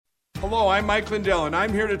Hello, I'm Mike Lindell, and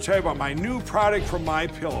I'm here to tell you about my new product from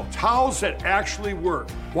MyPillow. Towels that actually work.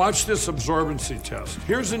 Watch this absorbency test.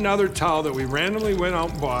 Here's another towel that we randomly went out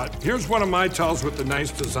and bought. Here's one of my towels with the nice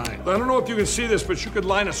design. I don't know if you can see this, but you could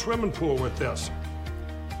line a swimming pool with this.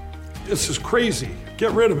 This is crazy.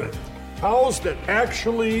 Get rid of it. Towels that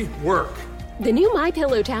actually work. The new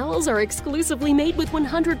MyPillow towels are exclusively made with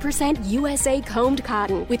 100% USA combed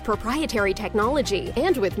cotton with proprietary technology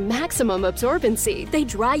and with maximum absorbency. They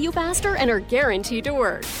dry you faster and are guaranteed to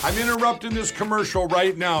work. I'm interrupting this commercial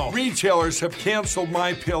right now. Retailers have canceled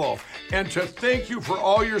MyPillow. And to thank you for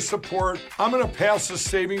all your support, I'm going to pass the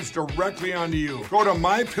savings directly on to you. Go to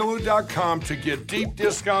MyPillow.com to get deep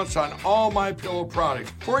discounts on all MyPillow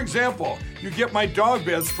products. For example, you get my dog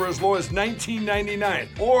beds for as low as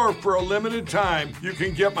 $19.99. Or for a limited time, you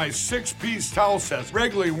can get my 6-piece towel sets,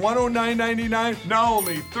 regularly $109.99, now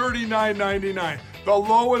only $39.99. The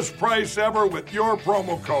lowest price ever with your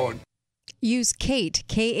promo code. Use KATE,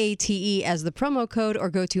 K-A-T-E, as the promo code or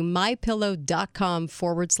go to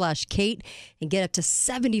mypillow.com/Kate and get up to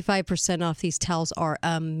 75% off. These towels are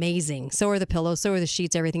amazing. So are the pillows, so are the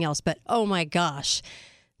sheets, everything else. But oh my gosh,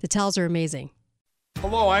 the towels are amazing.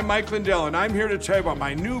 Hello, I'm Mike Lindell, and I'm here to tell you about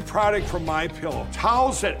my new product from MyPillow.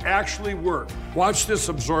 Towels that actually work. Watch this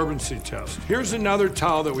absorbency test. Here's another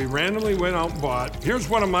towel that we randomly went out and bought. Here's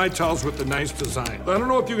one of my towels with the nice design. I don't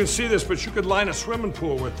know if you can see this, but you could line a swimming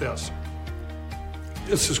pool with this.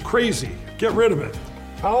 This is crazy. Get rid of it.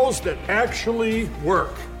 Towels that actually work.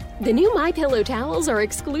 The new MyPillow towels are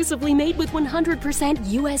exclusively made with 100%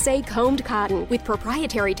 USA combed cotton with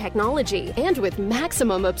proprietary technology and with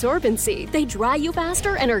maximum absorbency. They dry you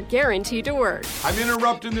faster and are guaranteed to work. I'm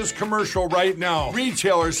interrupting this commercial right now.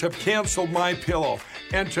 Retailers have canceled MyPillow.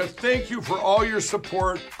 And to thank you for all your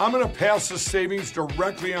support, I'm going to pass the savings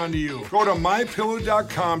directly on to you. Go to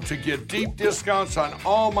MyPillow.com to get deep discounts on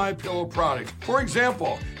all MyPillow products. For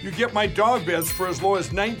example, you get my dog beds for as low as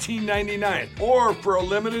 $19.99. Or for a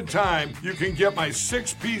limited time, you can get my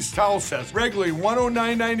 6-piece towel sets, regularly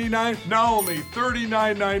 $109.99, now only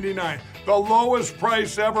 $39.99. The lowest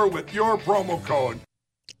price ever with your promo code.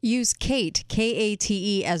 Use KATE,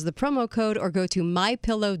 K-A-T-E, as the promo code or go to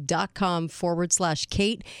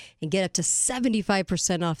mypillow.com/Kate and get up to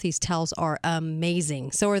 75% off. These towels are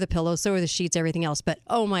amazing. So are the pillows, so are the sheets, everything else. But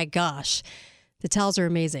oh my gosh, the towels are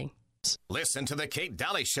amazing. Listen to the Kate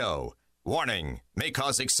Dalley Show. Warning, may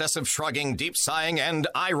cause excessive shrugging, deep sighing, and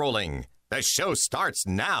eye rolling. The show starts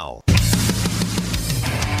now.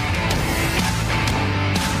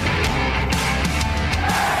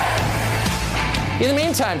 In the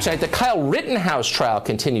meantime, tonight, the Kyle Rittenhouse trial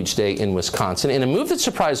continued today in Wisconsin. In a move that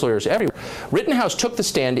surprised lawyers everywhere, Rittenhouse took the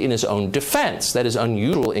stand in his own defense. That is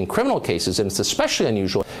unusual in criminal cases, and it's especially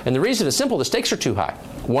unusual. And the reason is simple. The stakes are too high.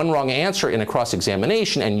 One wrong answer in a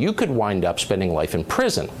cross-examination, and you could wind up spending life in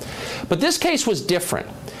prison. But this case was different.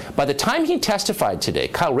 By the time he testified today,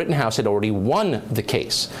 Kyle Rittenhouse had already won the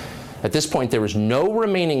case. At this point, there was no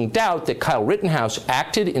remaining doubt that Kyle Rittenhouse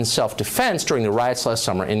acted in self-defense during the riots last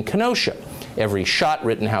summer in Kenosha. Every shot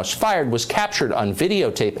Rittenhouse fired was captured on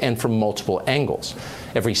videotape and from multiple angles.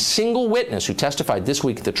 Every single witness who testified this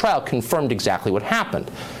week at the trial confirmed exactly what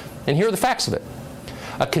happened. And here are the facts of it.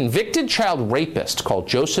 A convicted child rapist called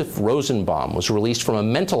Joseph Rosenbaum was released from a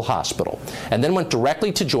mental hospital and then went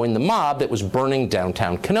directly to join the mob that was burning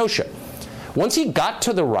downtown Kenosha. Once he got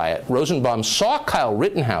to the riot, Rosenbaum saw Kyle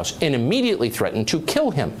Rittenhouse and immediately threatened to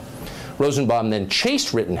kill him. Rosenbaum then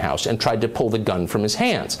chased Rittenhouse and tried to pull the gun from his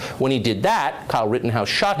hands. When he did that, Kyle Rittenhouse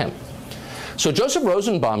shot him. So Joseph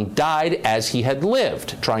Rosenbaum died as he had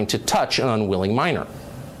lived, trying to touch an unwilling minor.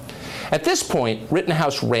 At this point,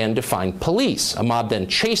 Rittenhouse ran to find police. A mob then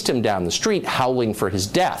chased him down the street, howling for his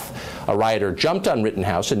death. A rioter jumped on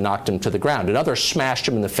Rittenhouse and knocked him to the ground. Another smashed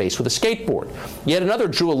him in the face with a skateboard. Yet another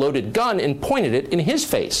drew a loaded gun and pointed it in his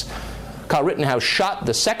face. Kyle Rittenhouse shot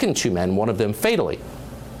the second two men, one of them fatally.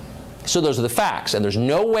 So those are the facts, and there's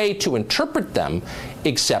no way to interpret them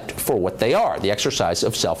except for what they are, the exercise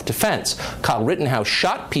of self-defense. Kyle Rittenhouse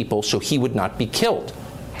shot people so he would not be killed.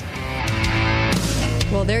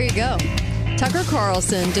 Well, there you go. Tucker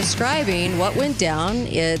Carlson describing what went down.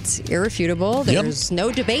 It's irrefutable. There's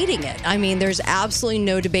no debating it. I mean, there's absolutely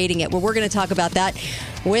no debating it. Well, we're going to talk about that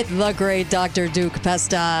with the great Dr. Duke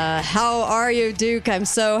Pesta. How are you, Duke? I'm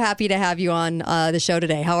so happy to have you on the show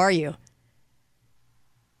today. How are you?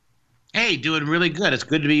 Hey, doing really good. It's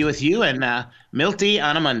good to be with you and Milty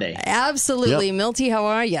on a Monday. Absolutely. Yep. Milty, how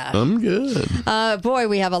are you? I'm good. Boy,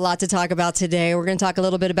 we have a lot to talk about today. We're going to talk a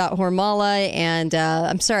little bit about Whoremala, and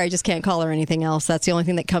I'm sorry, I just can't call her anything else. That's the only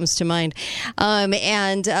thing that comes to mind.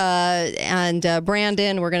 And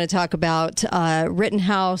Brandon, we're going to talk about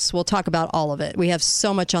Rittenhouse. We'll talk about all of it. We have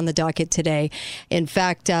so much on the docket today. In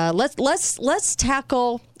fact, let's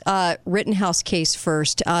tackle Rittenhouse case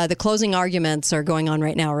first. The closing arguments are going on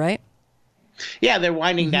right now, right? Yeah, they're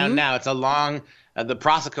winding down now. It's a long, the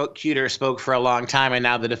prosecutor spoke for a long time, and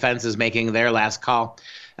now the defense is making their last call.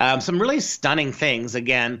 Some really stunning things.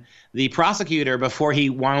 Again, the prosecutor, before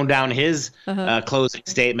he wound down his closing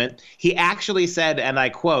statement, he actually said, and I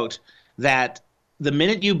quote, that the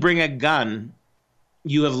minute you bring a gun,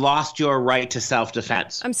 you have lost your right to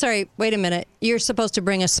self-defense. I'm sorry, wait a minute. You're supposed to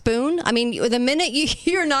bring a spoon? I mean, the minute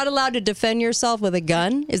you're not allowed to defend yourself with a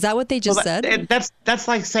gun? Is that what they just said? That's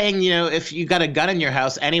like saying, if you got a gun in your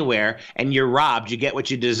house anywhere and you're robbed, you get what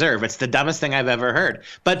you deserve. It's the dumbest thing I've ever heard.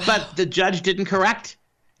 But the judge didn't correct.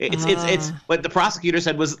 It's what the prosecutor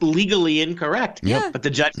said was legally incorrect. Yeah. But the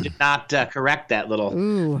judge did not correct that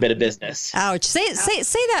little bit of business. Ouch. Say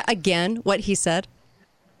that again, what he said.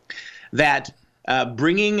 That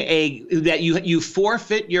that you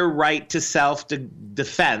forfeit your right to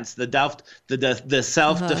self-defense, the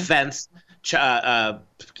self-defense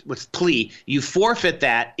plea. You forfeit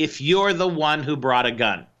that if you're the one who brought a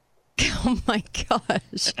gun. Oh my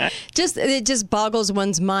gosh! It just boggles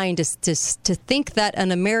one's mind to think that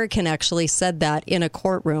an American actually said that in a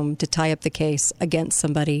courtroom to tie up the case against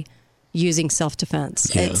somebody using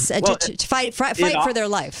self-defense. Yeah. It's to fight for their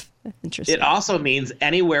life. Interesting. It also means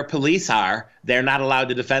anywhere police are, they're not allowed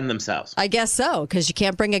to defend themselves. I guess so, because you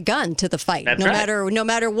can't bring a gun to the fight. That's no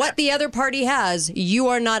matter what the other party has, you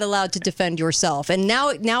are not allowed to defend yourself. And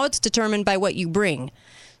now it's determined by what you bring.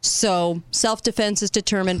 So self-defense is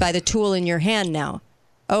determined by the tool in your hand now.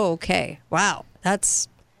 Oh, okay. Wow. That's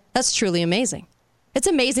truly amazing. It's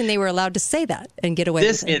amazing they were allowed to say that and get away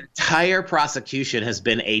with it. This entire prosecution has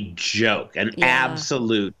been a joke, an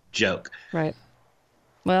absolute joke. Right.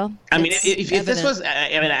 Well, I mean, if this was,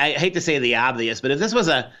 I hate to say the obvious, but if this was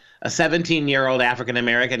a 17-year-old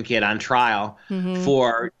African-American kid on trial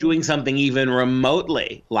for doing something even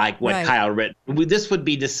remotely like what Kyle Rittenhouse, this would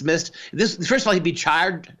be dismissed. First of all, he'd be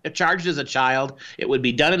charged as a child. It would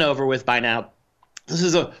be done and over with by now. This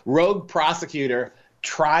is a rogue prosecutor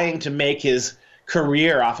trying to make his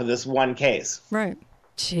career off of this one case. Right.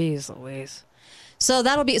 Jeez Louise. So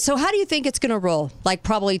so how do you think it's going to roll? Like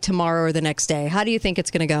probably tomorrow or the next day. How do you think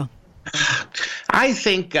it's going to go? I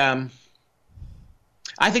think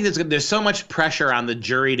there's so much pressure on the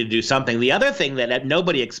jury to do something. The other thing that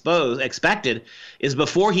nobody expected is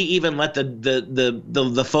before he even let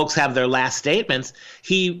the folks have their last statements,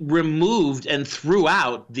 he removed and threw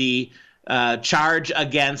out the charge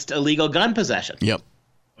against illegal gun possession. Yep.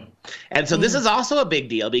 And so this is also a big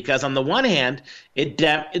deal because on the one hand,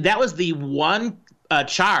 that was the one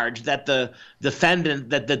charge that the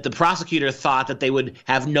defendant, that the prosecutor thought that they would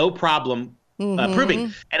have no problem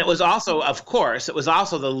proving. And it was also, of course,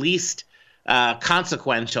 the least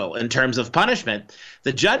consequential in terms of punishment.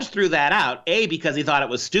 The judge threw that out, because he thought it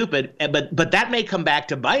was stupid, but that may come back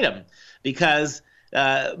to bite him because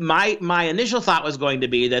my initial thought was going to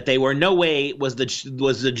be that they were no way was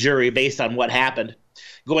the jury, based on what happened,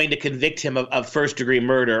 going to convict him of first-degree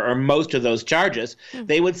murder or most of those charges.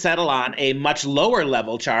 They would settle on a much lower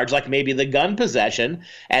level charge, like maybe the gun possession,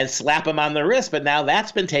 and slap him on the wrist. But now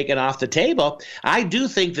that's been taken off the table. I do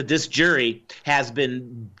think that this jury has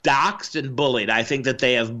been doxxed and bullied. I think that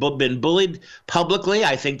they have been bullied publicly.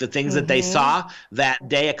 I think the things that they saw that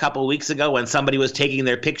day a couple weeks ago when somebody was taking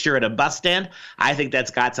their picture at a bus stand, I think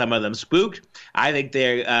that's got some of them spooked. I think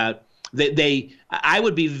I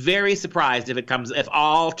would be very surprised if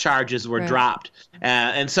all charges were dropped,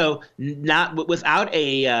 and so not without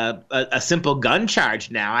a simple gun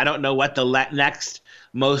charge. Now I don't know what the next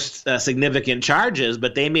most significant charge is,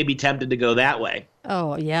 but they may be tempted to go that way.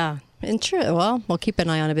 Oh yeah, well, we'll keep an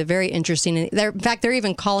eye on it. But very interesting. In fact, they're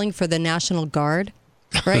even calling for the National Guard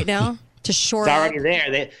right now. To shore it's already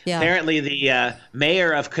there. Apparently, the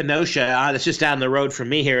mayor of Kenosha, that's just down the road from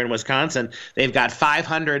me here in Wisconsin, they've got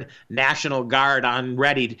 500 National Guard on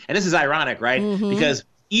ready. And this is ironic, right? Because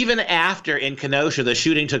even after in Kenosha, the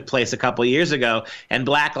shooting took place a couple years ago, and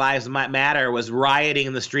Black Lives Matter was rioting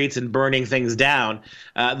in the streets and burning things down,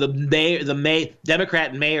 the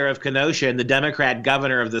Democrat mayor of Kenosha and the Democrat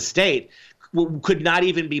governor of the state could not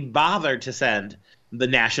even be bothered to send the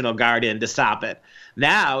National Guard in to stop it.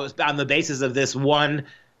 Now, on the basis of this one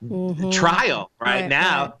trial right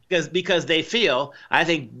now because they feel, I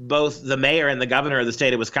think both the mayor and the governor of the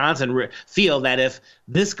state of Wisconsin feel that if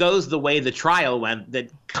this goes the way the trial went, that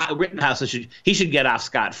Rittenhouse should get off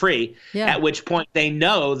scot-free. Yeah. At which point they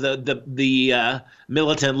know the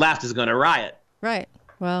militant left is going to riot. Right.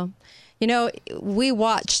 Well, we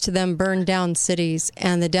watched them burn down cities,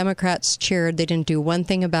 and the Democrats cheered. They didn't do one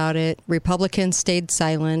thing about it. Republicans stayed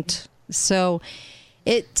silent. So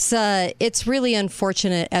it's really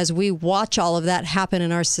unfortunate as we watch all of that happen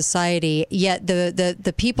in our society. Yet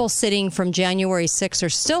the people sitting from January 6th are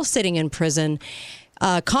still sitting in prison.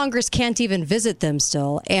 Congress can't even visit them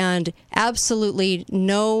still, and absolutely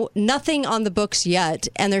nothing on the books yet,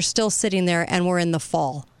 and they're still sitting there, and we're in the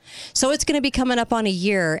fall. So it's going to be coming up on a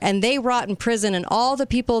year, and they rot in prison, and all the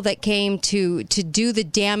people that came to do the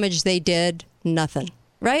damage they did, nothing,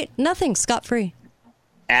 right? Nothing, scot-free.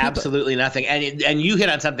 Absolutely nothing. And you hit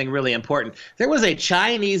on something really important. There was a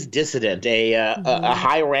Chinese dissident, a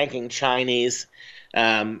high-ranking Chinese,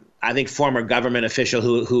 I think, former government official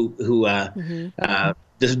who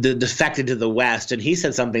defected to the West, and he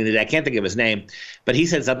said something today. I can't think of his name, but he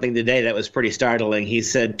said something today that was pretty startling. He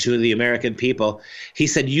said to the American people, he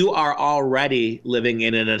said, "You are already living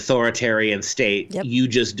in an authoritarian state. Yep. You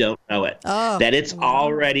just don't know it. That it's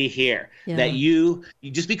already here. Yeah. That you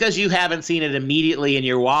just because you haven't seen it immediately in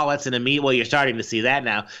your wallets and well, you're starting to see that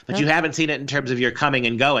now, but you haven't seen it in terms of your coming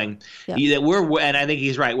and going. Yep. And I think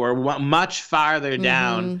he's right. We're much farther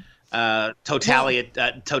down."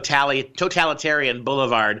 Totalitarian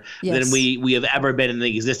boulevard than we have ever been in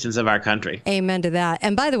the existence of our country. Amen to that.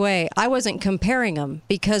 And by the way, I wasn't comparing them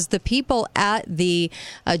because the people at the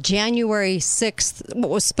January 6th,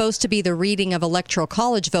 what was supposed to be the reading of electoral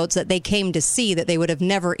college votes that they came to see that they would have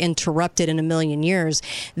never interrupted in a million years,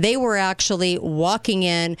 they were actually walking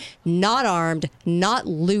in, not armed, not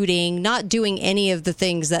looting, not doing any of the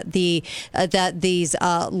things that these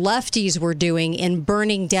lefties were doing in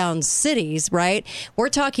burning down cities, right? We're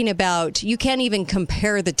talking about, you can't even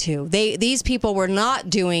compare the two. These people were not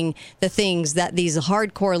doing the things that these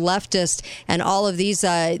hardcore leftists and all of these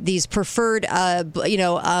preferred,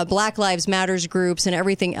 Black Lives Matters groups and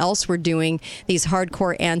everything else were doing, these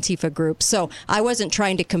hardcore Antifa groups. So I wasn't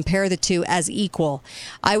trying to compare the two as equal.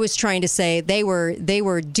 I was trying to say they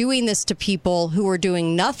were doing this to people who were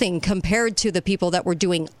doing nothing compared to the people that were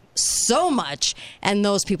doing so much, and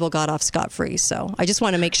those people got off scot-free. So I just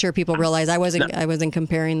want to make sure people realize I wasn't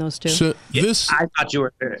comparing those two. So I thought you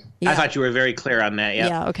were very clear on that.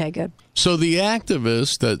 Yeah. Okay. Good. So the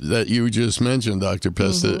activist that you just mentioned, Dr.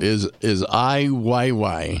 Pesta, is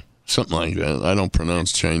IYY, something like that. I don't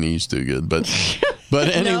pronounce Chinese too good, but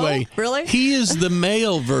anyway, no? Really? He is the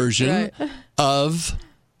male version of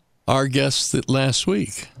our guest last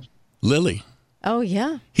week, Lily. Oh,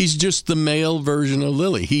 yeah. He's just the male version of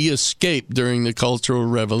Lily. He escaped during the Cultural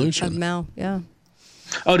Revolution. Of Mao, yeah.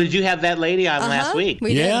 Oh, did you have that lady on last week?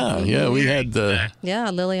 We had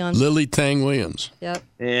Lily on. Lily Tang Williams. Yep.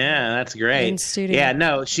 Yeah, that's great. In studio. Yeah,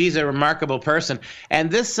 no, she's a remarkable person. And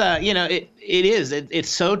this, it's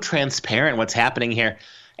so transparent what's happening here.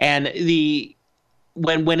 And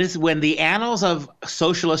when the annals of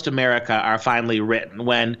socialist America are finally written,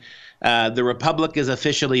 when the republic is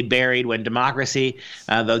officially buried, when democracy,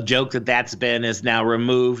 the joke that's been, is now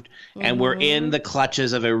removed, and we're in the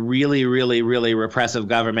clutches of a really, really, really repressive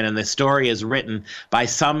government, and the story is written by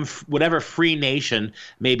whatever free nation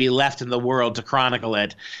may be left in the world to chronicle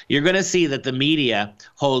it, you're going to see that the media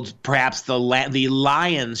holds perhaps the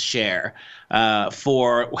lion's share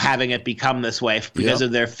for having it become this way because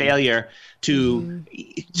of their failure to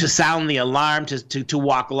sound the alarm, to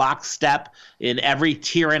walk lockstep in every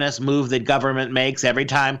tyrannous move that government makes. Every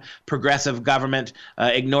time progressive government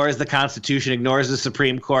ignores the Constitution, ignores the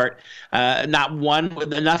Supreme Court,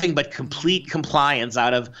 nothing but complete compliance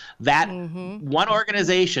out of that one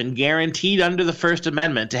organization guaranteed under the First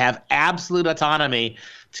Amendment to have absolute autonomy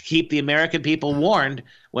to keep the American people warned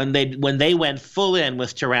when they went full in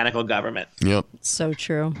with tyrannical government. Yep. So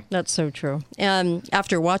true. That's so true. And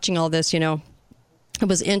after watching all this, it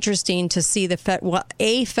was interesting to see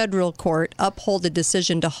a federal court uphold a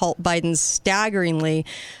decision to halt Biden's staggeringly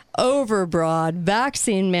overbroad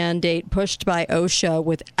vaccine mandate pushed by OSHA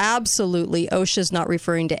with OSHA's not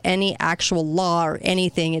referring to any actual law or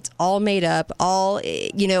anything. It's all made up.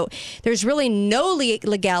 There's really no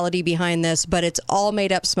legality behind this, but it's all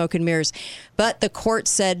made up smoke and mirrors. But the court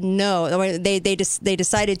said no. They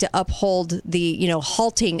decided to uphold the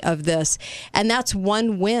halting of this, and that's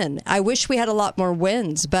one win. I wish we had a lot more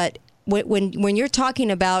wins, but when you're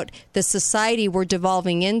talking about the society we're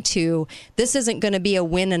devolving into, this isn't going to be a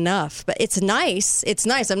win enough. But it's nice. It's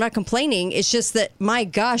nice. I'm not complaining. It's just that, my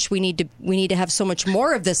gosh, we need to have so much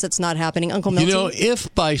more of this that's not happening. Uncle Milty? You know,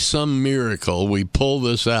 if by some miracle we pull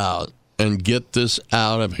this out and get this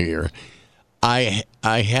out of here, I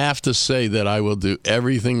have to say that I will do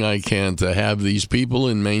everything I can to have these people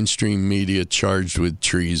in mainstream media charged with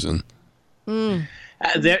treason.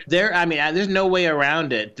 There's no way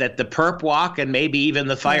around it that the perp walk and maybe even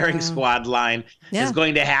the firing squad line is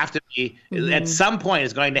going to have to be, at some point,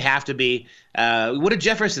 is going to have to be, what did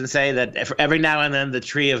Jefferson say? That every now and then the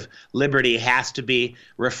tree of liberty has to be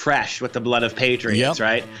refreshed with the blood of patriots,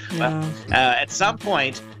 right? Yeah. At some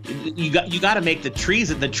point, you got to make the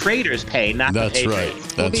traitors pay, not the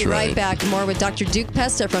patriots. We'll be right back. More with Dr. Duke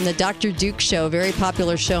Pesta from the Dr. Duke Show. Very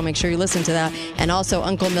popular show. Make sure you listen to that. And also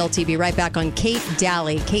Uncle Milty. Be right back on Kate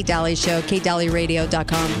Dalley. Kate Dalley Show.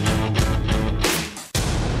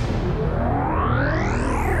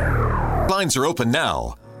 KateDalleyRadio.com. Lines are open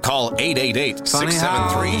now. Call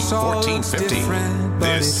 888-673-1450.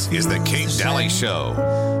 This is the Kate Dalley Show.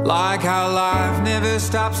 Like how life never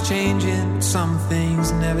stops changing, some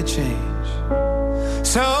things never change.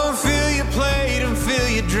 So fill your plate and fill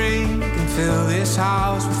your drink and fill this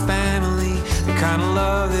house with family, the kind of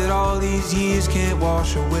love that all these years can't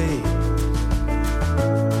wash away.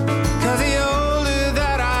 'Cause the older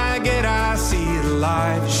that I get, I see that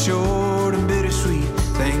life is short and bittersweet.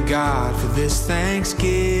 Thank God for this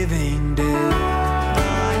Thanksgiving Day.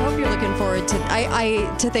 I hope you're looking forward to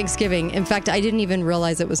Thanksgiving. In fact, I didn't even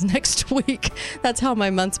realize it was next week. That's how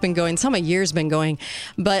my month's been going. That's how my year's been going.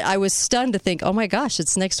 But I was stunned to think, oh my gosh,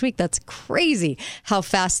 it's next week. That's crazy how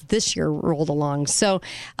fast this year rolled along. So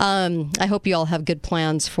I hope you all have good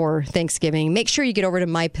plans for Thanksgiving. Make sure you get over to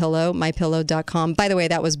mypillow.com. By the way,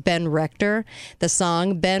 that was Ben Rector, the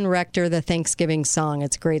song. Ben Rector, the Thanksgiving song.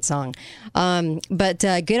 It's a great song. But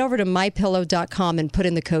get over to mypillow.com and put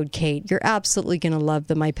in the code Kate. You're absolutely going to love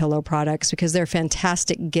the MyPillow products because they're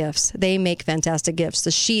fantastic gifts. They make fantastic gifts.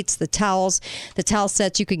 The sheets, the towel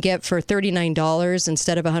sets you can get for $39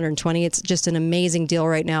 instead of $120. It's just an amazing deal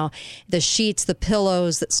right now. The sheets, the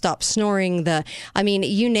pillows that stop snoring,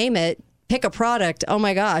 you name it. Pick a product. Oh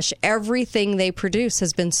my gosh, everything they produce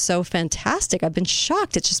has been so fantastic. I've been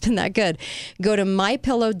shocked. It's just been that good. Go to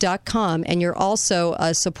mypillow.com, and you're also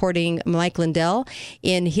supporting Mike Lindell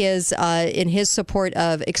in his support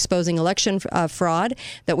of exposing election fraud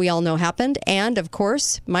that we all know happened, and of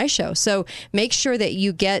course my show. So make sure that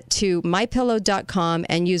you get to mypillow.com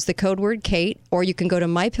and use the code word Kate, or you can go to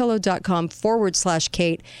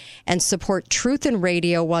mypillow.com/Kate and support Truth in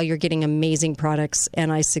Radio while you're getting amazing products.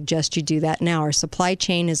 And I suggest you do that now. Our supply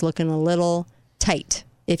chain is looking a little tight,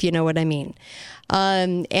 if you know what I mean.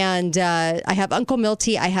 I have Uncle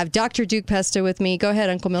Milty. I have Dr. Duke Pesta with me. Go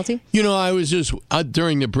ahead, Uncle Milty. You know, I was just,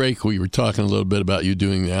 during the break, we were talking a little bit about you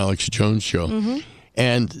doing the Alex Jones show. Mm-hmm.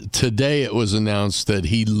 And today it was announced that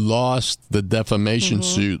he lost the defamation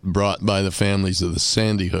suit brought by the families of the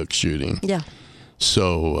Sandy Hook shooting. Yeah.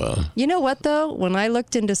 So, you know what, though? When I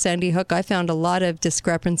looked into Sandy Hook, I found a lot of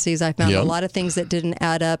discrepancies. I found a lot of things that didn't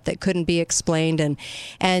add up, that couldn't be explained, and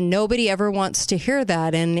nobody ever wants to hear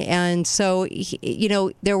that. And so,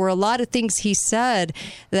 there were a lot of things he said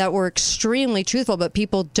that were extremely truthful, but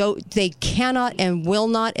people they cannot and will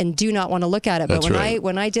not and do not want to look at it. But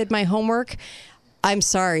when I did my homework, I'm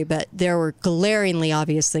sorry, but there were glaringly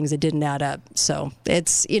obvious things that didn't add up. So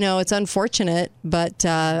it's unfortunate, but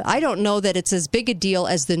I don't know that it's as big a deal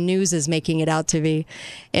as the news is making it out to be.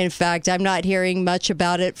 In fact, I'm not hearing much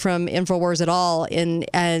about it from InfoWars at all,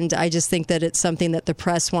 and I just think that it's something that the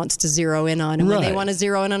press wants to zero in on. And when they want to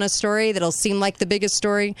zero in on a story, that'll seem like the biggest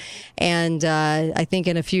story. And I think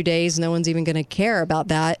in a few days, no one's even going to care about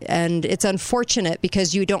that. And it's unfortunate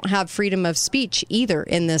because you don't have freedom of speech either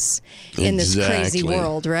in this crazy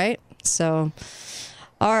world, right? So,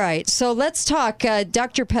 all right. So let's talk,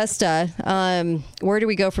 Dr. Pesta. Where do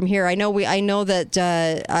we go from here? I know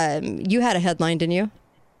that you had a headline, didn't you?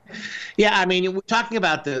 Yeah, I mean, we're talking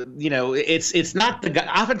about it's not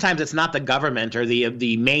oftentimes it's not the government or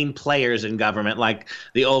the main players in government, like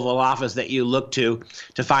the Oval Office, that you look to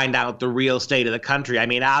find out the real state of the country. I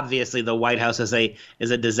mean, obviously the White House is a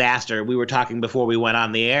disaster. We were talking before we went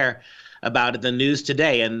on the air about it, the news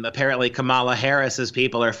today, and apparently Kamala Harris's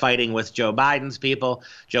people are fighting with Joe Biden's people.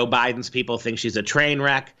 Joe Biden's people think she's a train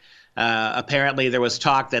wreck. Apparently there was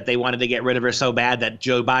talk that they wanted to get rid of her so bad that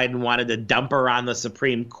Joe Biden wanted to dump her on the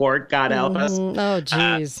Supreme Court, God help us. Oh,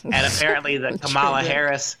 geez. And apparently the Kamala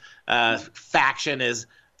Harris faction is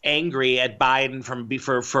angry at Biden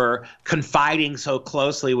for confiding so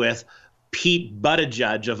closely with Pete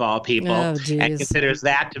Buttigieg of all people, and considers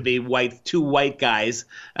that to be two white guys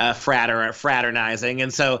fraternizing.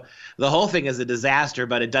 And so the whole thing is a disaster,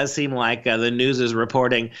 but it does seem like the news is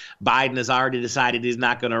reporting Biden has already decided he's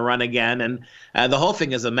not going to run again. And the whole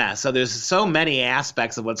thing is a mess. So there's so many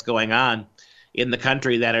aspects of what's going on in the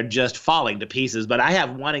country that are just falling to pieces. But I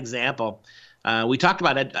have one example. We talked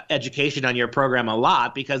about education on your program a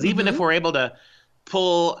lot, because even if we're able to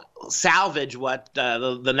salvage what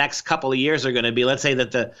the next couple of years are going to be. Let's say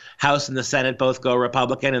that the House and the Senate both go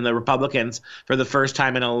Republican, and the Republicans, for the first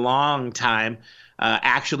time in a long time,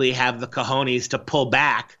 actually have the cojones to pull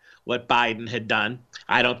back what Biden had done.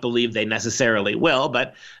 I don't believe they necessarily will,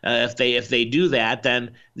 but if they do that,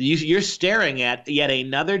 then you're staring at yet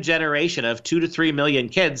another generation of 2 to 3 million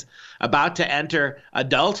kids about to enter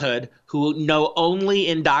adulthood who know only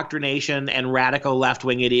indoctrination and radical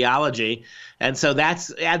left-wing ideology. And so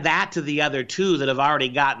add that to the other two that have already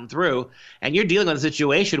gotten through, and you're dealing with a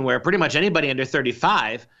situation where pretty much anybody under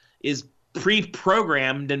 35 is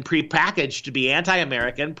pre-programmed and pre-packaged to be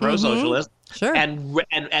anti-American, pro-socialist,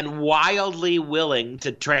 and wildly willing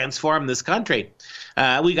to transform this country.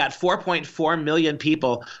 We got 4.4 million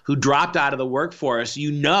people who dropped out of the workforce.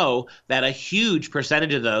 You know that a huge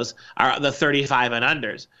percentage of those are the 35 and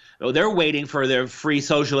unders. They're waiting for their free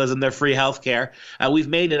socialism, their free health care. We've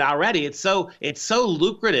made it already. It's so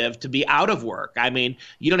lucrative to be out of work. I mean,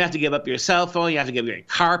 you don't have to give up your cell phone. You have to give your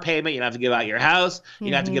car payment. You don't have to give out your house.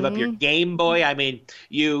 You don't have to give up your Game Boy. I mean,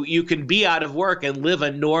 you can be out of work and live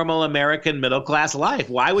a normal American middle-class life.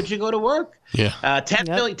 Why would you go to work? Yeah.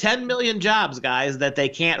 10 million jobs, guys, that they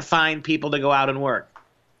can't find people to go out and work.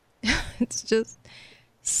 It's just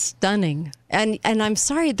stunning. And I'm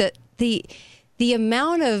sorry that the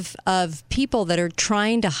amount of people that are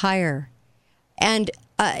trying to hire, and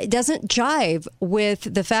it doesn't jive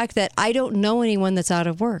with the fact that I don't know anyone that's out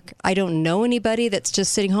of work. I don't know anybody that's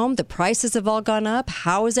just sitting home. The prices have all gone up.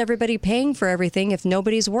 How is everybody paying for everything if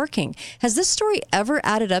nobody's working? Has this story ever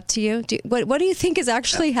added up to you? What do you think is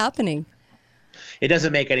actually happening? It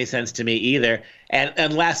doesn't make any sense to me either. And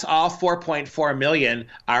unless all 4.4 million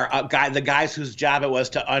are the guys whose job it was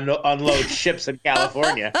to unload ships in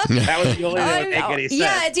California. That was the only thing that would make any sense.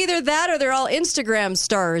 Yeah, it's either that or they're all Instagram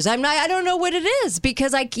stars. I don't know what it is,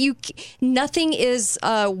 because nothing is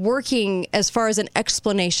working as far as an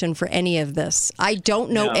explanation for any of this. I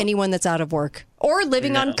don't know anyone that's out of work or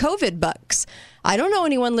living on COVID bucks. I don't know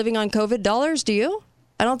anyone living on COVID dollars. Do you?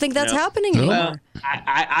 I don't think that's happening anymore. Well,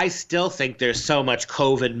 I still think there's so much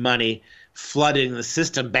COVID money flooding the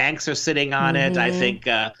system. Banks are sitting on it. I think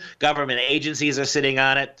government agencies are sitting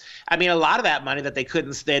on it. I mean, a lot of that money that they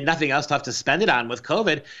had nothing else left to spend it on with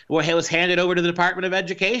COVID was handed over to the Department of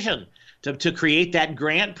Education to create that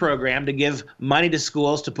grant program to give money to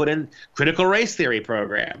schools to put in critical race theory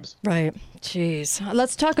programs. Right. Jeez.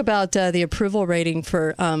 Let's talk about the approval rating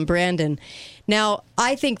for Brandon. Now,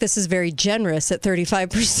 I think this is very generous at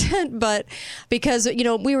 35%, but because,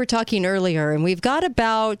 we were talking earlier, and we've got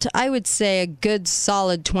about, I would say, a good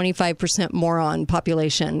solid 25% moron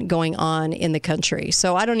population going on in the country.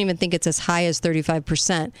 So I don't even think it's as high as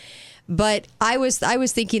 35%. But I was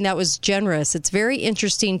thinking that was generous. It's very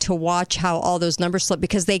interesting to watch how all those numbers slip,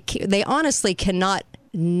 because they honestly cannot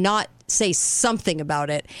not say something about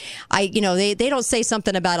it. They don't say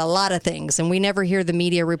something about a lot of things, and we never hear the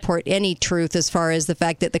media report any truth as far as the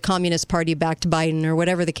fact that the Communist Party backed Biden or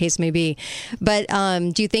whatever the case may be. But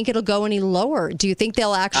do you think it'll go any lower? Do you think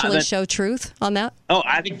they'll actually show truth on that? Oh,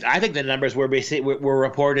 I think the numbers were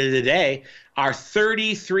reported today are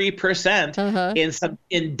 33%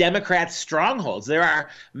 in Democrat strongholds. There are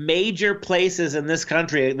major places in this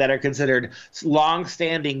country that are considered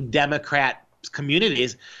long-standing Democrat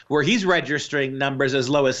communities where he's registering numbers as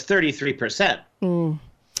low as 33%.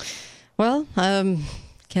 Well,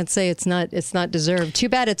 can't say it's not deserved. Too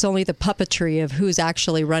bad it's only the puppetry of who's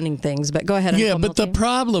actually running things. But go ahead. Yeah, but the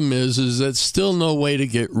problem is that's still no way to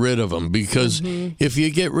get rid of him, because if you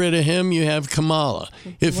get rid of him, you have Kamala.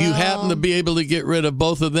 If you happen to be able to get rid of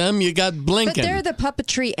both of them, you got Blinken. But they're the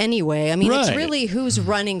puppetry anyway. I mean, It's really who's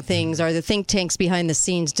running things are the think tanks behind the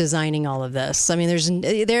scenes designing all of this. I mean,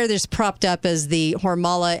 there's propped up as the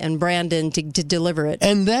Whoremala and Brandon to deliver it.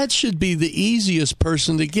 And that should be the easiest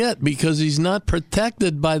person to get, because he's not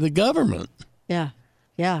protected by the government. Yeah.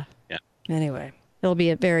 Anyway. It'll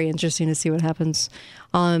be very interesting to see what happens.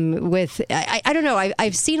 I don't know.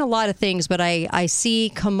 I've seen a lot of things, but I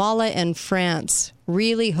see Kamala and France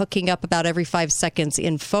really hooking up about every 5 seconds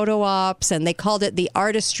in photo ops, and they called it the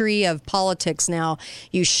artistry of politics. Now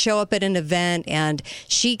you show up at an event, and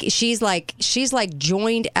she's like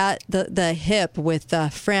joined at the hip with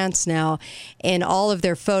France now in all of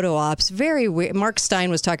their photo ops. Very weird. Mark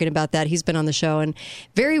Stein was talking about that. He's been on the show, and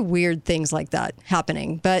very weird things like that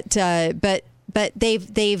happening. But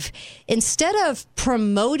they've instead of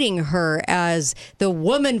promoting her as the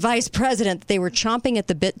woman vice president that they were chomping at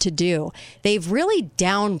the bit to do, they've really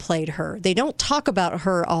downplayed her. They don't talk about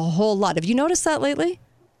her a whole lot. Have you noticed that lately?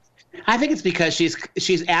 I think it's because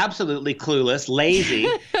she's absolutely clueless, lazy,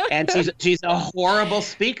 and she's a horrible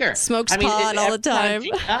speaker. Smokes pot all the time.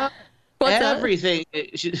 Everything.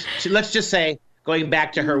 Let's just say, going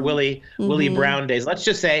back to her Willie Brown days, let's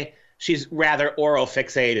just say she's rather oral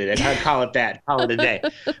fixated, and I'd call it that. Call it a day.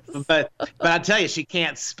 But I'll tell you, she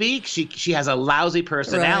can't speak. She has a lousy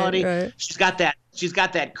personality. Right. She's got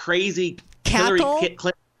that crazy cackle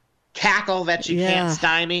cackle that she can't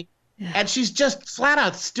stymie. Yeah. And she's just flat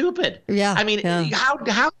out stupid. Yeah. I mean,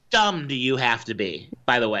 how dumb do you have to be,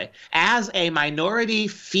 by the way, as a minority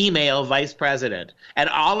female vice president, and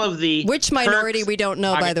all of the which minority we don't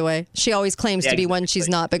know, by the way. She always claims to be one she's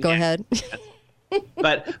not, but go ahead.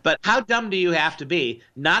 But how dumb do you have to be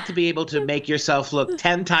not to be able to make yourself look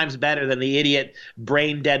 10 times better than the idiot,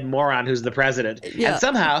 brain dead moron who's the president? Yeah. And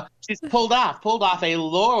somehow she's pulled off a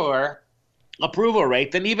lower approval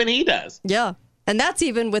rate than even he does. Yeah. And that's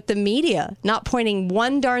even with the media not pointing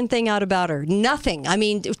one darn thing out about her. Nothing. I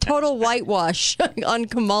mean, total whitewash on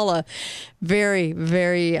Kamala. Very,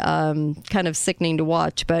 very kind of sickening to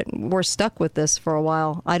watch. But we're stuck with this for a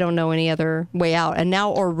while. I don't know any other way out. And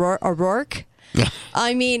now O'Rourke.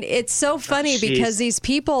 I mean, it's so funny because these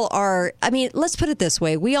people are, I mean, let's put it this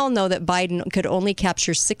way. We all know that Biden could only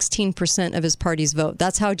capture 16% of his party's vote.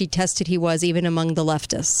 That's how detested he was, even among the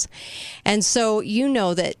leftists. And so you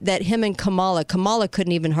know that him and Kamala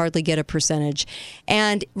couldn't even hardly get a percentage.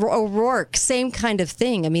 And O'Rourke, same kind of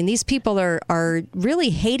thing. I mean, these people are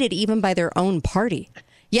really hated even by their own party.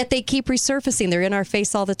 Yet they keep resurfacing. They're in our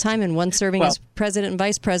face all the time, and one serving as president and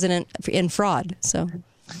vice president in fraud. So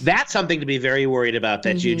that's something to be very worried about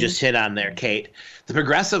that you just hit on there, Kate. The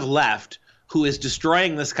progressive left, who is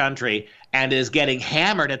destroying this country and is getting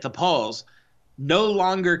hammered at the polls, no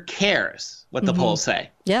longer cares what the polls say.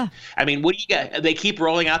 Yeah. I mean, what do you get? They keep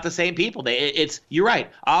rolling out the same people. You're right.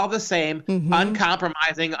 All the same,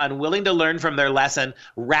 uncompromising, unwilling to learn from their lesson,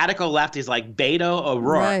 radical lefties like Beto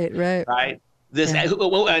O'Rourke. Right.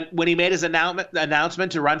 When he made his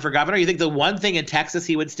announcement to run for governor, you think the one thing in Texas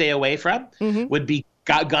he would stay away from would be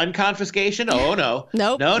gun confiscation? Oh, no.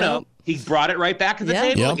 No. He brought it right back to the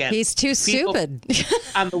table again. He's too stupid.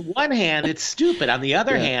 On the one hand, it's stupid. On the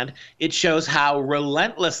other hand, it shows how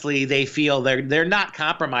relentlessly they feel they're not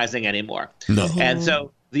compromising anymore. No. And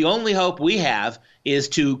so the only hope we have is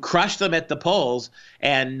to crush them at the polls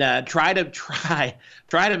and try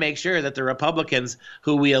to make sure that the Republicans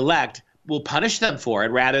who we elect will punish them for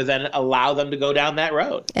it rather than allow them to go down that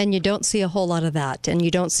road. And you don't see a whole lot of that. And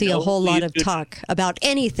you don't see a whole lot of talk about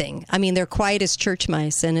anything. I mean, they're quiet as church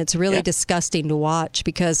mice, and it's really disgusting to watch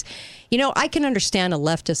because, you know, I can understand a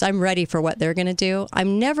leftist. I'm ready for what they're going to do.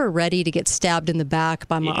 I'm never ready to get stabbed in the back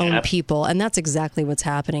by my own people. And that's exactly what's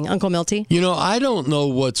happening. Uncle Milty? You know, I don't know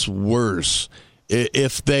what's worse.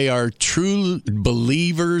 If they are true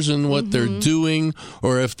believers in what they're doing,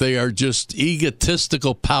 or if they are just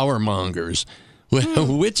egotistical power mongers,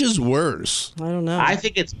 which is worse? I don't know. I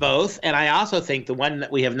think it's both. And I also think the one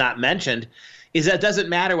that we have not mentioned is that it doesn't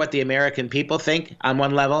matter what the American people think on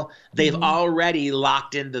one level. They've already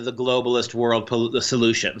locked into the globalist world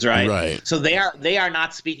solutions, right? Right. So they are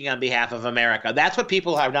not speaking on behalf of America. That's what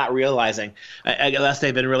people are not realizing, unless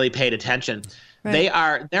they've been really paid attention.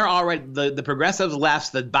 Right. They're already the progressive lefts,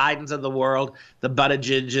 the Bidens of the world, the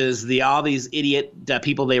Buttigiegs, all these idiot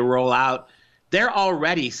people they roll out. They're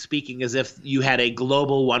already speaking as if you had a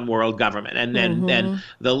global one world government, and the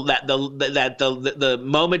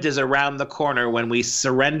moment is around the corner when we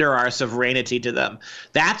surrender our sovereignty to them.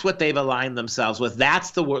 That's what they've aligned themselves with.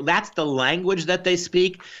 That's the language that they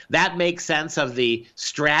speak. That makes sense of the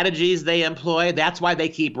strategies they employ. That's why they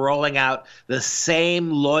keep rolling out the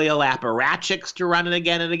same loyal apparatchiks to run it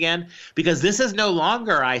again and again, because this is no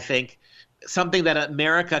longer, I think, something that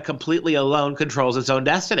America completely alone controls its own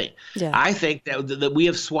destiny. Yeah. I think that we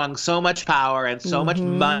have swung so much power and so much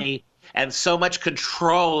money and so much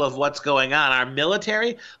control of what's going on. Our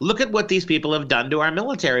military, look at what these people have done to our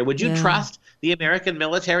military. Would you trust the American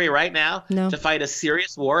military right now to fight a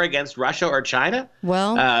serious war against Russia or China?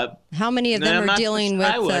 Well, how many of them are dealing with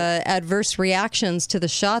adverse reactions to the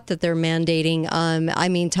shot that they're mandating? I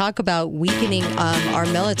mean, talk about weakening our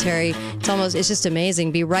military. It's just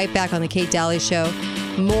amazing. Be right back on the Kate Dalley Show.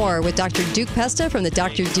 More with Dr. Duke Pesta from the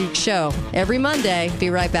Dr. Duke Show every Monday.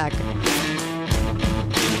 Be right back.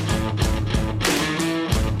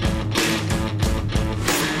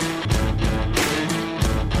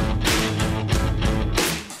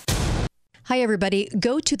 Hi, everybody.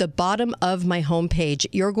 Go to the bottom of my homepage.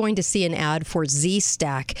 You're going to see an ad for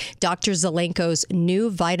Z-Stack, Dr. Zelenko's new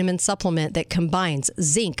vitamin supplement that combines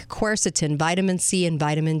zinc, quercetin, vitamin C, and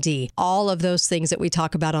vitamin D. All of those things that we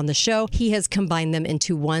talk about on the show, he has combined them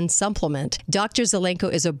into one supplement. Dr.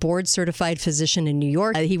 Zelenko is a board-certified physician in New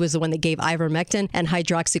York. He was the one that gave ivermectin and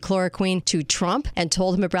hydroxychloroquine to Trump and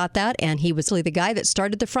told him about that, and he was really the guy that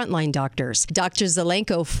started the frontline doctors. Dr.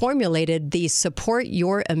 Zelenko formulated the Support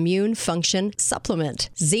Your Immune Function supplement.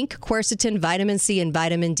 Zinc, quercetin, vitamin C, and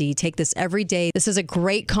vitamin D. Take this every day. This is a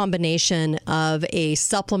great combination of a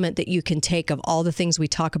supplement that you can take of all the things we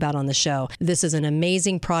talk about on the show. This is an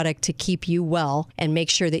amazing product to keep you well, and make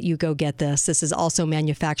sure that you go get this. This is also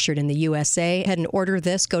manufactured in the USA. Go ahead and order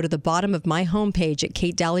this. Go to the bottom of my homepage at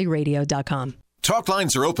katedalleyradio.com. Talk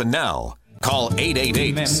lines are open now. Call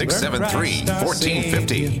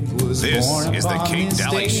 888-673-1450. This is the Kate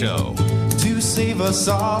Dalley Show. To save us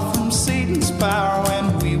all from Satan's power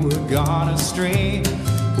when we were gone astray.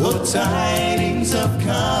 Oh, tidings of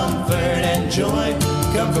comfort and joy,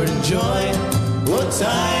 comfort and joy. Oh,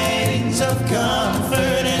 tidings of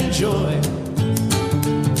comfort and joy.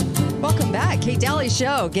 Welcome back, Kate Dalley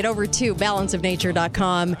Show. Get over to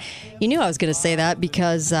balanceofnature.com. You knew I was going to say that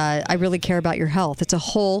because I really care about your health. It's a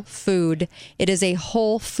whole food. It is a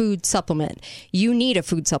whole food supplement. You need a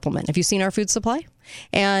food supplement. Have you seen our food supply?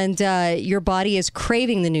 And your body is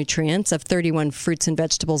craving the nutrients of 31 fruits and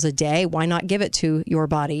vegetables a day. Why not give it to your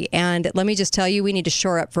body? And let me just tell you, we need to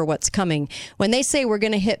shore up for what's coming. When they say we're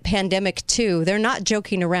going to hit pandemic 2, they're not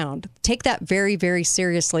joking around. Take that very, very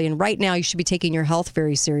seriously. And right now, you should be taking your health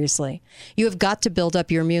very seriously. You have got to build up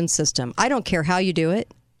your immune system. I don't care how you do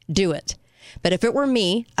it. Do it. But if it were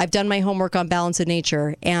me, I've done my homework on Balance of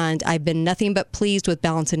Nature, and I've been nothing but pleased with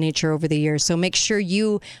Balance of Nature over the years. So make sure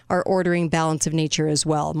you are ordering Balance of Nature as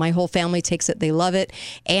well. My whole family takes it. They love it.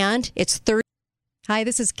 And it's 30. Hi,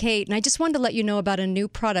 this is Kate, and I just wanted to let you know about a new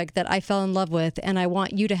product that I fell in love with, and I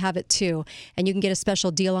want you to have it too. And you can get a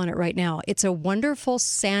special deal on it right now. It's a wonderful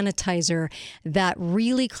sanitizer that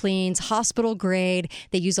really cleans, hospital grade.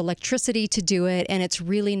 They use electricity to do it, and it's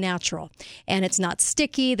really natural. And it's not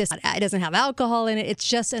sticky. It doesn't have alcohol in it. It's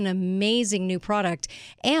just an amazing new product,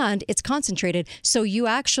 and it's concentrated, so you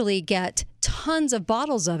actually get tons of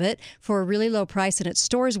bottles of it for a really low price, and it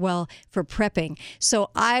stores well for prepping. So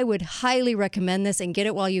I would highly recommend this and get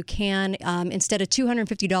it while you can. Instead of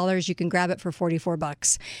 $250, you can grab it for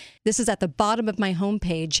 $44. This is at the bottom of my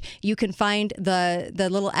homepage. You can find the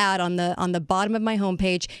little ad on the bottom of my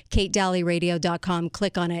homepage, katedalleyradio.com.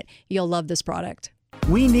 Click on it. You'll love this product.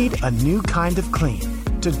 We need a new kind of clean.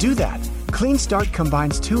 To do that, Clean Start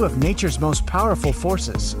combines two of nature's most powerful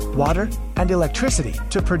forces, water and electricity,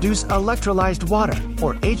 to produce electrolyzed water,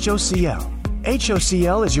 or HOCl.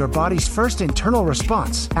 HOCl is your body's first internal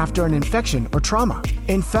response after an infection or trauma.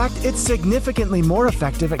 In fact, it's significantly more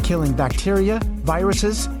effective at killing bacteria,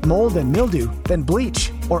 viruses, mold, and mildew than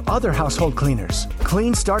bleach or other household cleaners.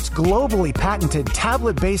 Clean Start's globally patented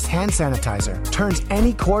tablet-based hand sanitizer turns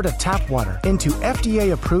any quart of tap water into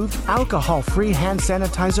FDA-approved alcohol-free hand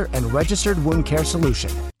sanitizer and registered wound care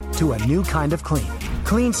solution to a new kind of clean.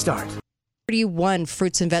 Clean Start. 31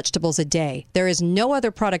 fruits and vegetables a day. There is no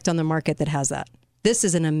other product on the market that has that. This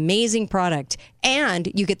is an amazing product,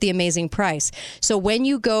 and you get the amazing price. So when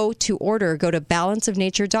you go to order, go to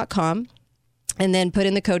balanceofnature.com and then put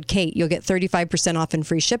in the code KATE. You'll get 35% off and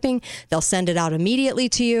free shipping. They'll send it out immediately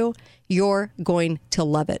to you. You're going to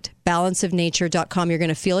love it. Balanceofnature.com. You're going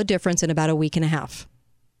to feel a difference in about a week and a half.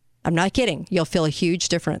 I'm not kidding. You'll feel a huge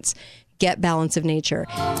difference. Get Balance of Nature.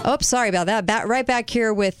 Oh, sorry about that. Right back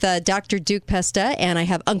here with Dr. Duke Pesta, and I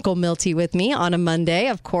have Uncle Milty with me on a Monday,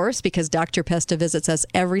 of course, because Dr. Pesta visits us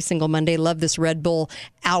every single Monday. Love this Red Bull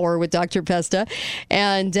hour with Dr. Pesta,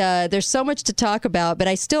 and there's so much to talk about. But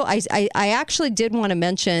I actually did want to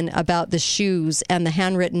mention about the shoes and the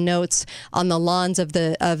handwritten notes on the lawns of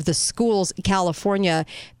the schools in California.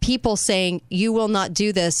 People saying, "You will not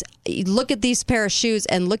do this. Look at these pair of shoes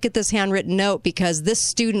and look at this handwritten note, because this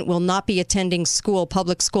student will not be attending school,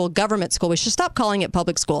 public school, government school." We should stop calling it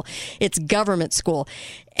public school. It's government school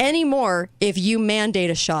anymore if you mandate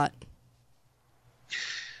a shot.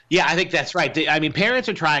 Yeah, I think that's right. I mean, parents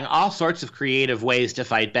are trying all sorts of creative ways to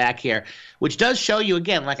fight back here, which does show you,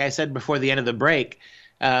 again, like I said before the end of the break,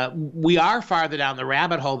 we are farther down the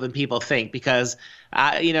rabbit hole than people think because,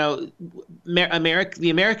 the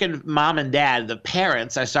American mom and dad, the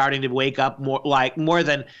parents are starting to wake up more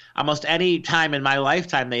than almost any time in my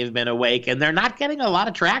lifetime they've been awake, and they're not getting a lot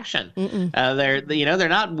of traction. They're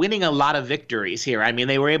not winning a lot of victories here. I mean,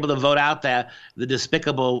 they were able to vote out the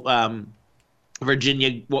despicable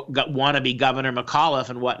Virginia wannabe Governor McAuliffe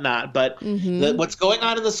and whatnot, but what's going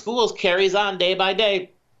on in the schools carries on day by day.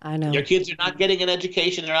 I know. Your kids are not getting an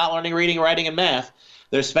education. They're not learning reading, writing, and math.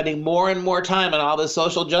 They're spending more and more time on all this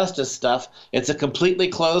social justice stuff. It's a completely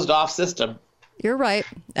closed-off system. You're right.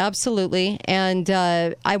 Absolutely. And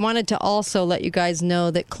I wanted to also let you guys know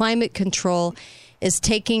that climate control is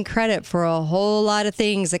taking credit for a whole lot of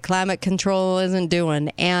things that climate control isn't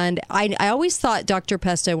doing. And I always thought, Dr.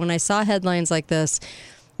 Pesta, when I saw headlines like this,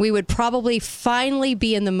 we would probably finally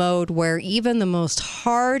be in the mode where even the most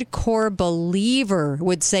hardcore believer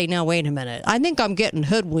would say, now, wait a minute, I think I'm getting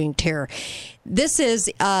hoodwinked here. This is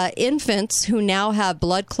infants who now have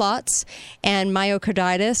blood clots and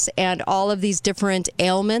myocarditis and all of these different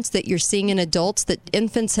ailments that you're seeing in adults that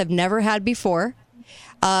infants have never had before,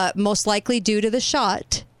 most likely due to the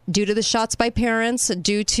shots by parents,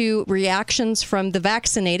 due to reactions from the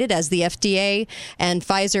vaccinated, as the FDA and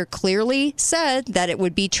Pfizer clearly said that it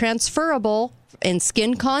would be transferable in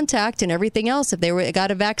skin contact and everything else if they got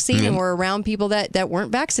a vaccine and were around people that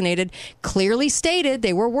weren't vaccinated. Clearly stated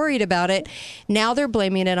they were worried about it. Now they're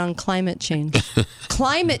blaming it on climate change.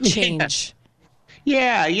 Climate change.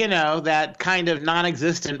 Yeah, that kind of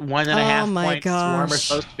non-existent 1.5 points warmer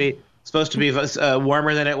supposed to be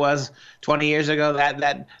warmer than it was 20 years ago.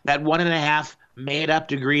 That 1.5 made-up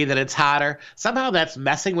degree that it's hotter. Somehow that's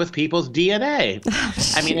messing with people's DNA.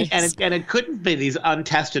 I mean, and it couldn't be these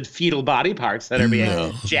untested fetal body parts that are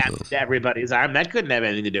being jammed into everybody's arm. That couldn't have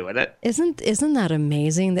anything to do with it. Isn't that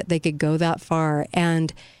amazing that they could go that far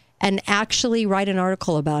and actually write an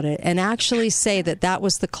article about it and actually say that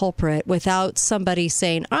was the culprit without somebody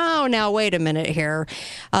saying, oh, now wait a minute here.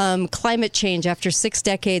 Climate change after 6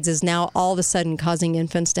 decades is now all of a sudden causing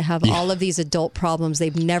infants to have all of these adult problems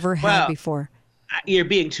they've never had before. You're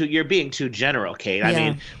being too general, Kate. I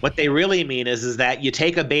mean, what they really mean is that you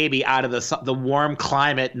take a baby out of the warm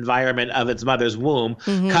climate environment of its mother's womb,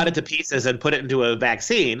 cut it to pieces, and put it into a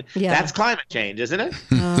vaccine. Yeah. That's climate change, isn't it?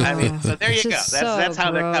 I mean, so there you go. That's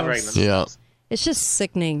how they're covering themselves. Yeah. It's just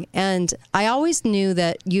sickening. And I always knew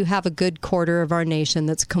that you have a good quarter of our nation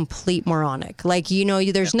that's complete moronic. Like,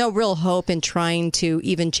 there's no real hope in trying to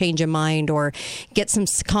even change a mind or get some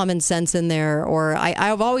common sense in there. Or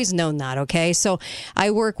I've always known that, okay? So I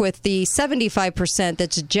work with the 75%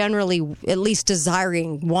 that's generally at least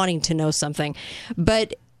wanting to know something.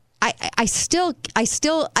 But I still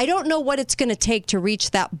don't know what it's going to take to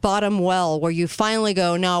reach that bottom well where you finally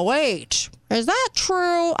go, no, wait, is that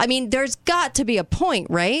true? I mean, there's got to be a point,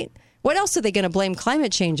 right? What else are they going to blame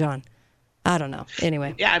climate change on? I don't know.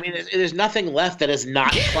 Anyway. Yeah, I mean, there's nothing left that is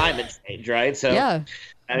not climate change, right? So, yeah.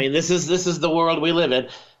 I mean, this is the world we live in.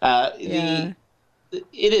 It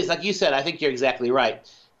is, like you said, I think you're exactly right.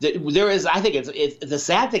 There is, I think the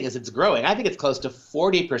sad thing is it's growing. I think it's close to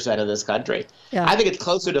 40% of this country. Yeah. I think it's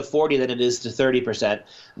closer to 40 than it is to 30%.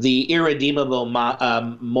 The irredeemable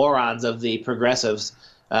morons of the progressives,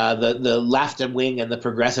 the left wing and the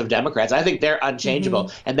progressive Democrats, I think they're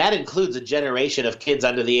unchangeable. And that includes a generation of kids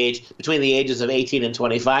between the ages of 18 and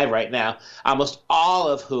 25 right now, almost all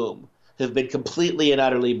of whom have been completely and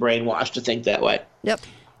utterly brainwashed to think that way. Yep.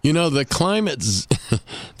 The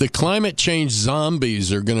climate change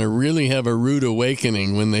zombies are going to really have a rude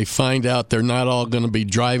awakening when they find out they're not all going to be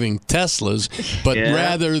driving Teslas, but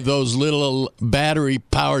rather those little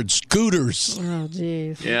battery-powered scooters. Oh,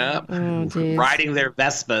 geez. Yeah. Oh, geez. Riding their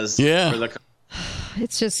Vespas. Yeah.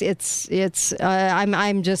 It's just,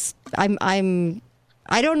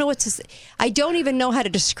 I don't know what to say. I don't even know how to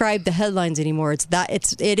describe the headlines anymore.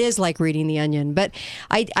 It is like reading The Onion. But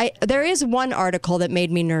there is one article that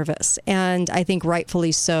made me nervous, and I think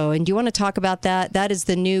rightfully so. And do you want to talk about that? That is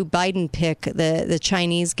the new Biden pick, the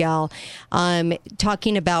Chinese gal,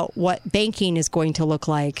 talking about what banking is going to look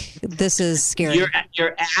like. This is scary.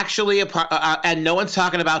 You're actually a part, and no one's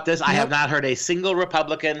talking about this. I have not heard a single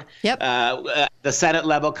Republican, the Senate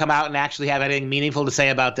level, come out and actually have anything meaningful to say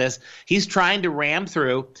about this. He's trying to ram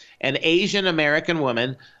through an Asian American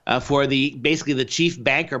woman for basically the chief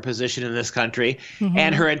banker position in this country,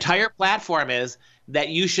 and her entire platform is that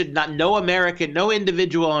no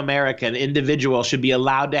individual should be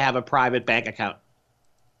allowed to have a private bank account.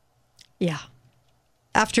 Yeah.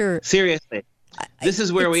 Seriously. This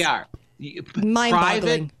is where we are. Mind-boggling.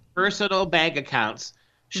 Private personal bank accounts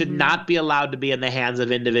should not be allowed to be in the hands of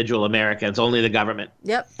individual Americans, only the government.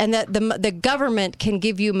 Yep, and that the government can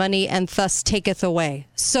give you money and thus taketh away.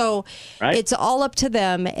 So it's all up to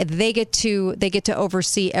them. They get to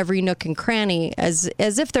oversee every nook and cranny as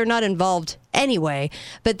if they're not involved anyway.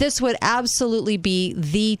 But this would absolutely be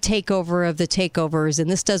the takeover of the takeovers, and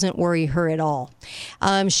this doesn't worry her at all.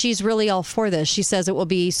 She's really all for this. She says it will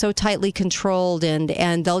be so tightly controlled,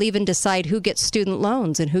 and they'll even decide who gets student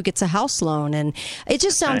loans and who gets a house loan, and it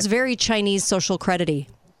just sounds very Chinese social credit-y.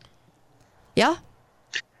 Yeah?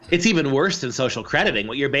 It's even worse than social crediting.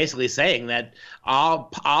 What you're basically saying that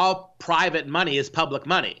all private money is public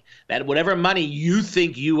money. That whatever money you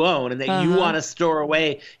think you own and that you want to store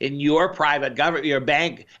away in your private government, your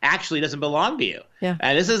bank, actually doesn't belong to you. Yeah.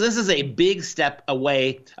 And this is a big step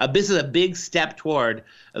away. This is a big step toward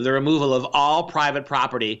the removal of all private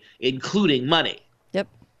property, including money.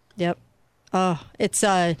 Yep. Oh, it's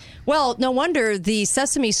well, no wonder the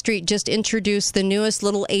Sesame Street just introduced the newest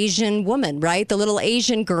little Asian woman, right? The little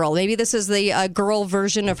Asian girl. Maybe this is the girl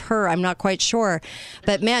version of her. I'm not quite sure.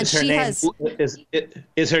 But man, is her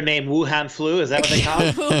name Wuhan flu? Is that what they call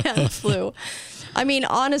it? Wuhan flu. I mean,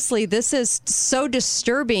 honestly, this is so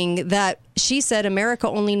disturbing that she said America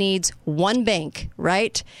only needs one bank,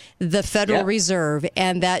 right? The Federal Reserve,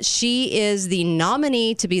 and that she is the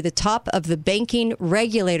nominee to be the top of the banking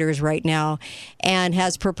regulators right now and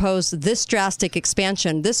has proposed this drastic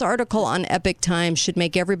expansion. This article on Epoch Times should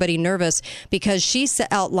make everybody nervous because she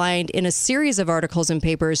outlined in a series of articles and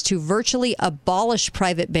papers to virtually abolish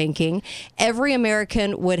private banking. Every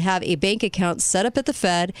American would have a bank account set up at the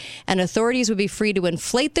Fed, and authorities would be free to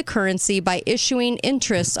inflate the currency by issuing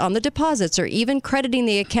interest on the deposits or even crediting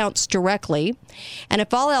the accounts directly. And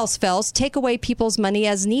if all else fails, take away people's money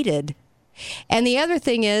as needed. And the other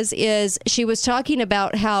thing is she was talking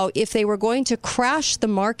about how if they were going to crash the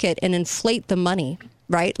market and inflate the money,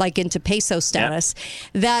 right, like into peso status,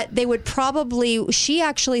 that they would she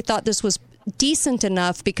actually thought this was decent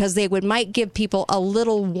enough because they might give people a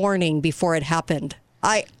little warning before it happened.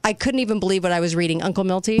 I couldn't even believe what I was reading. Uncle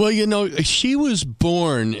Milty? Well, she was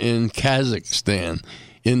born in Kazakhstan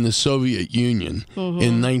in the Soviet Union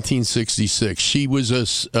in 1966. She was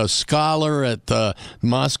a scholar at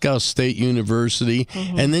Moscow State University,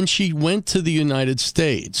 and then she went to the United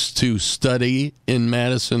States to study in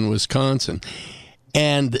Madison, Wisconsin.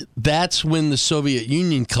 And that's when the Soviet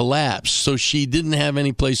Union collapsed, so she didn't have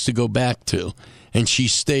any place to go back to, and she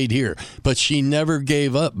stayed here. But she never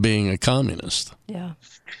gave up being a communist. Yeah.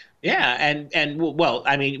 Yeah, and well,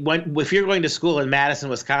 I mean, if you're going to school in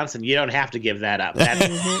Madison, Wisconsin, you don't have to give that up.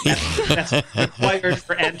 That's required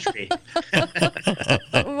for entry.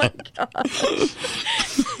 Oh my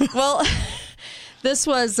gosh. Well, this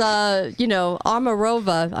was,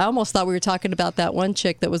 Omarova. I almost thought we were talking about that one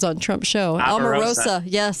chick that was on Trump's show. Omarosa,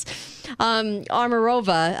 yes.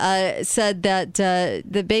 Omarova said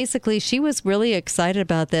that basically she was really excited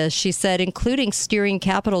about this. She said, including steering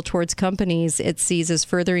capital towards companies it sees as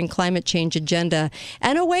furthering climate change agenda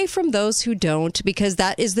and away from those who don't, because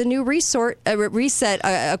that is the new reset,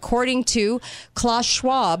 according to Klaus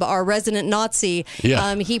Schwab, our resident Nazi.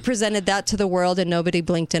 Yeah. He presented that to the world and nobody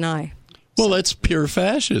blinked an eye. Well, that's pure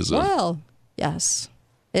fascism. Well, yes.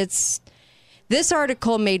 This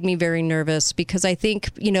article made me very nervous because I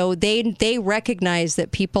think, they recognize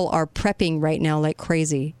that people are prepping right now like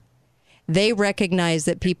crazy. They recognize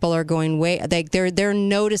that people are going they're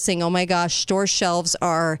noticing, oh my gosh, store shelves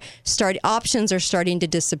options are starting to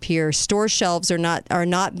disappear. Store shelves are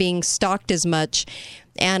not being stocked as much.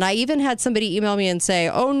 And I even had somebody email me and say,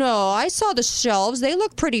 oh no, I saw the shelves. They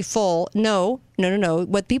look pretty full. No.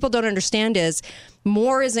 What people don't understand is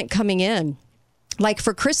more isn't coming in. Like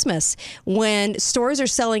for Christmas, when stores are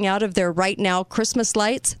selling out of their right now Christmas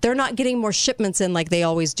lights, they're not getting more shipments in like they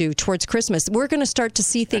always do towards Christmas. We're going to start to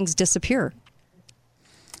see things disappear.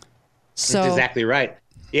 That's exactly right.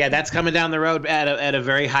 Yeah, that's coming down the road at a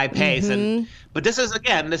very high pace. But this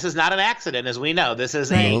is not an accident, as we know. This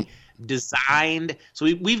is a designed. So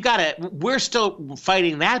we're still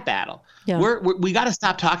fighting that battle. Yeah. We got to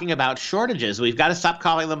stop talking about shortages. We've got to stop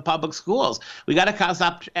calling them public schools. We got to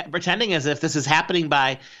stop pretending as if this is happening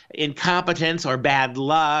by incompetence or bad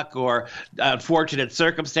luck or unfortunate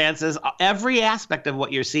circumstances. Every aspect of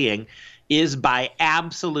what you're seeing is by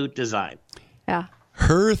absolute design. Yeah.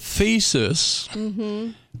 Her thesis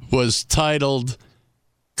was titled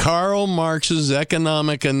Karl Marx's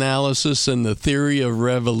Economic Analysis and the Theory of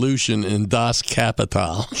Revolution in Das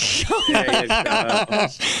Kapital. There you go.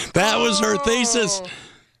 That was her thesis.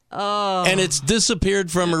 Oh. And it's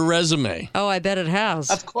disappeared from her resume. Oh, I bet it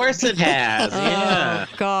has. Of course it has. Yeah.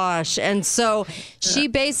 Oh, gosh. And so she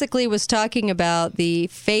basically was talking about the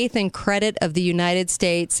faith and credit of the United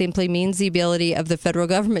States simply means the ability of the federal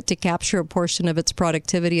government to capture a portion of its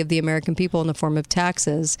productivity of the American people in the form of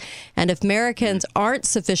taxes. And if Americans aren't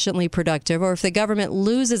sufficiently productive, or if the government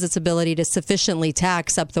loses its ability to sufficiently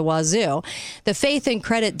tax up the wazoo, the faith and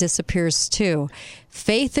credit disappears too.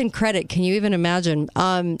 Faith and credit. Can you even imagine?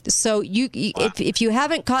 So if you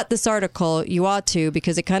haven't caught this article, you ought to,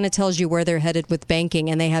 because it kind of tells you where they're headed with banking,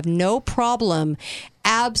 and they have no problem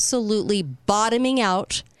absolutely bottoming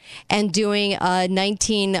out and doing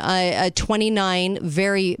 1929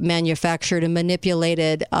 very manufactured and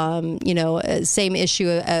manipulated, same issue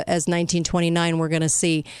as 1929 we're going to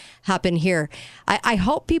see happen here. I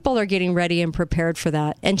hope people are getting ready and prepared for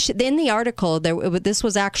that. And in the article, this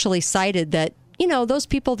was actually cited that those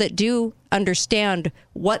people that do understand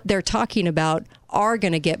what they're talking about are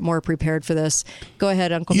going to get more prepared for this. Go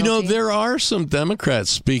ahead, Uncle Milty. There are some Democrats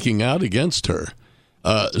speaking out against her.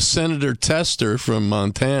 Senator Tester from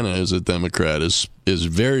Montana is a Democrat, is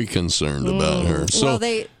very concerned about her. So, well,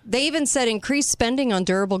 they even said increased spending on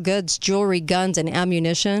durable goods, jewelry, guns, and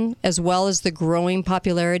ammunition, as well as the growing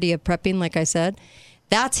popularity of prepping, like I said.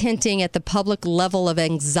 That's hinting at the public level of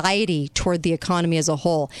anxiety toward the economy as a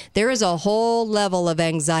whole. There is a whole level of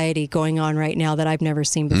anxiety going on right now that I've never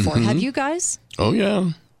seen before. Mm-hmm. Have you guys? Oh, yeah.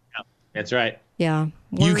 That's right. Yeah.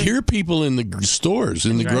 You hear people in the stores,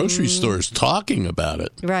 in the grocery stores, talking about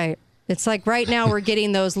it. Right. It's like right now we're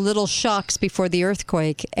getting those little shocks before the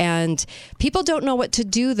earthquake, and people don't know what to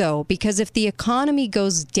do, though, because if the economy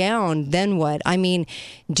goes down, then what? I mean,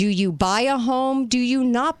 do you buy a home? Do you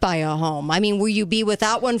not buy a home? I mean, will you be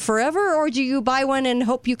without one forever, or do you buy one and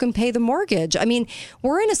hope you can pay the mortgage? I mean,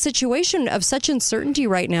 we're in a situation of such uncertainty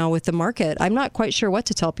right now with the market. I'm not quite sure what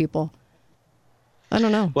to tell people. I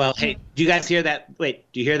don't know. Well, hey, do you guys hear that?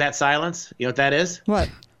 Wait, do you hear that silence? You know what that is? What?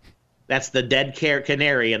 That's the dead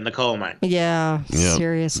canary in the coal mine. Yeah, Yep.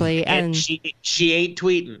 Seriously. And she ain't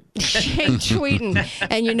tweeting. She ain't tweeting.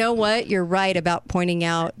 And you know what? You're right about pointing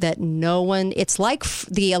out that no one, it's like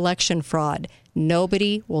the election fraud.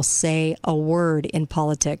 Nobody will say a word in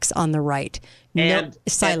politics on the right.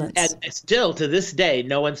 Silence. And still, to this day,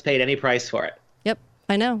 no one's paid any price for it. Yep,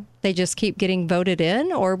 I know. They just keep getting voted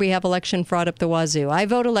in, or we have election fraud up the wazoo. I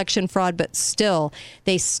vote election fraud, but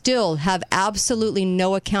they still have absolutely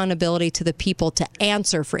no accountability to the people to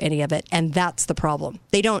answer for any of it, and that's the problem.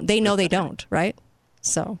 They know they don't, right?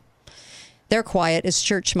 So they're quiet as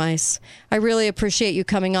church mice. I really appreciate you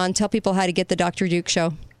coming on. Tell people how to get the Dr. Duke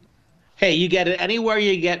Show. Hey, you get it anywhere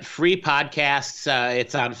you get free podcasts.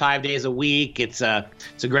 It's on 5 days a week. It's a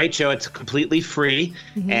great show. It's completely free,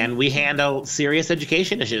 and we handle serious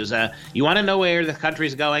education issues. You want to know where the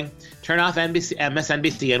country's going? Turn off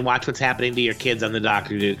MSNBC and watch what's happening to your kids on the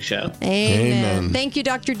Dr. Duke Show. Amen. Thank you,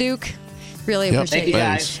 Dr. Duke. Really appreciate it. Thank you,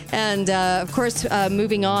 guys. And, of course,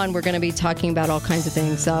 moving on, we're going to be talking about all kinds of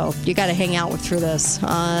things. So you got to hang out through this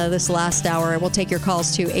last hour. We'll take your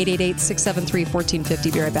calls to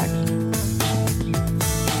 888-673-1450. Be right back.